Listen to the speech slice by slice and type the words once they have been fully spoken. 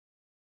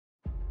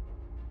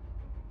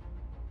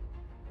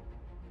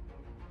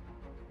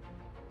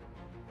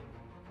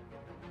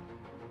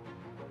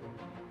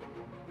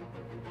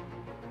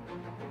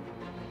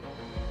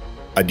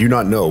I do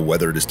not know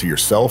whether it is to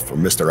yourself or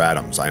Mr.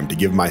 Adams I am to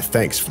give my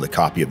thanks for the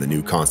copy of the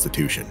new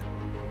Constitution.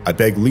 I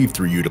beg leave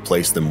through you to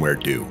place them where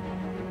due.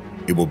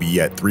 It will be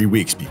yet 3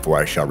 weeks before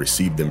I shall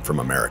receive them from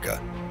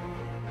America.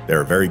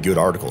 There are very good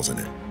articles in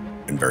it,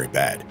 and very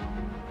bad.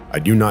 I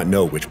do not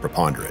know which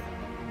preponderate.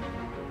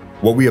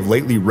 What we have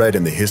lately read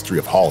in the history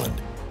of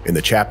Holland, in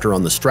the chapter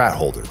on the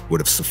stadtholder, would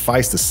have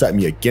sufficed to set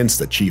me against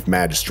a chief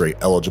magistrate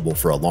eligible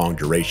for a long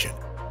duration,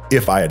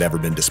 if I had ever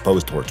been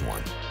disposed towards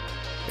one.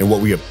 And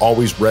what we have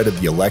always read of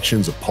the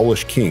elections of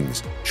Polish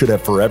kings should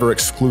have forever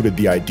excluded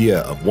the idea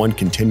of one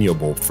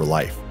continuable for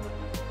life.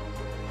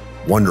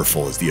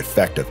 Wonderful is the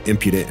effect of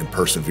impudent and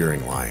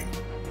persevering lying.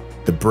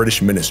 The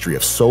British ministry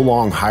have so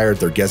long hired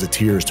their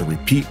gazetteers to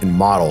repeat and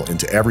model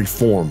into every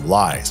form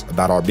lies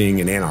about our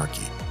being an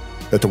anarchy,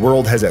 that the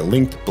world has at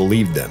length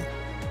believed them.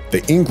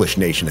 The English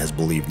nation has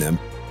believed them,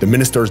 the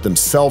ministers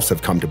themselves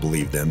have come to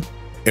believe them,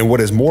 and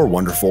what is more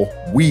wonderful,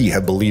 we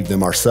have believed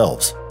them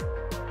ourselves.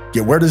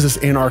 Yet where does this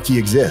anarchy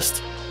exist?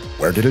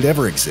 Where did it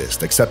ever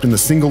exist, except in the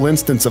single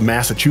instance of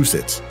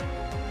Massachusetts?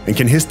 And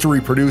can history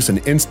produce an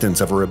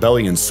instance of a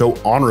rebellion so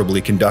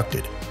honorably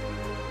conducted?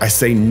 I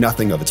say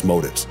nothing of its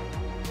motives.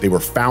 They were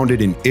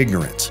founded in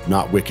ignorance,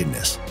 not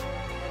wickedness.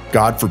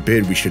 God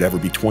forbid we should ever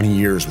be 20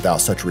 years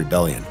without such a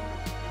rebellion.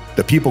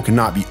 The people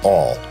cannot be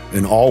all,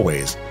 and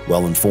always,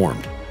 well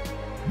informed.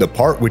 The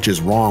part which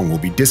is wrong will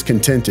be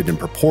discontented in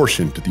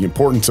proportion to the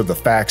importance of the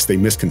facts they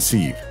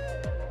misconceive.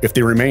 If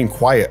they remain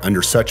quiet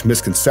under such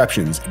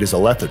misconceptions, it is a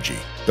lethargy,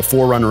 the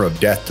forerunner of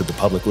death to the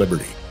public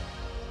liberty.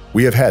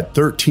 We have had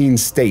 13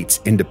 states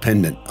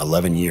independent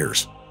 11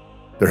 years.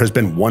 There has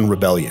been one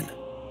rebellion.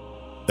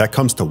 That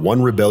comes to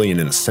one rebellion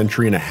in a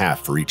century and a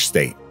half for each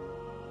state.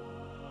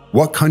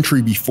 What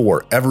country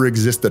before ever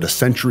existed a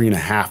century and a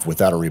half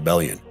without a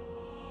rebellion?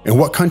 And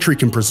what country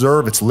can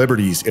preserve its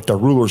liberties if their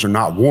rulers are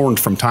not warned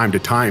from time to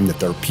time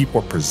that their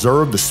people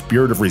preserve the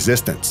spirit of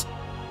resistance?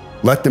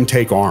 Let them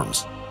take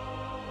arms.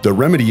 The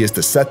remedy is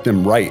to set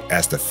them right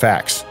as to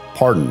facts,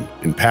 pardon,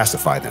 and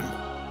pacify them.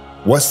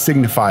 What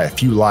signify a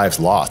few lives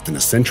lost in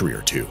a century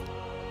or two?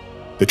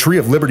 The tree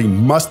of liberty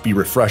must be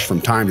refreshed from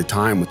time to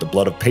time with the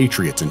blood of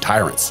patriots and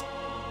tyrants.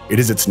 It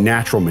is its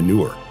natural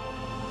manure.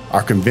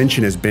 Our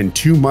convention has been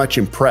too much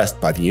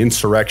impressed by the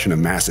insurrection of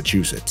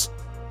Massachusetts.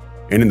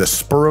 And in the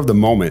spur of the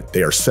moment,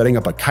 they are setting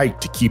up a kite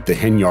to keep the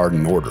hen yard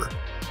in order.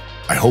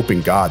 I hope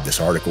in God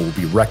this article will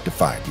be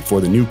rectified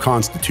before the new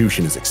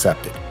Constitution is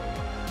accepted.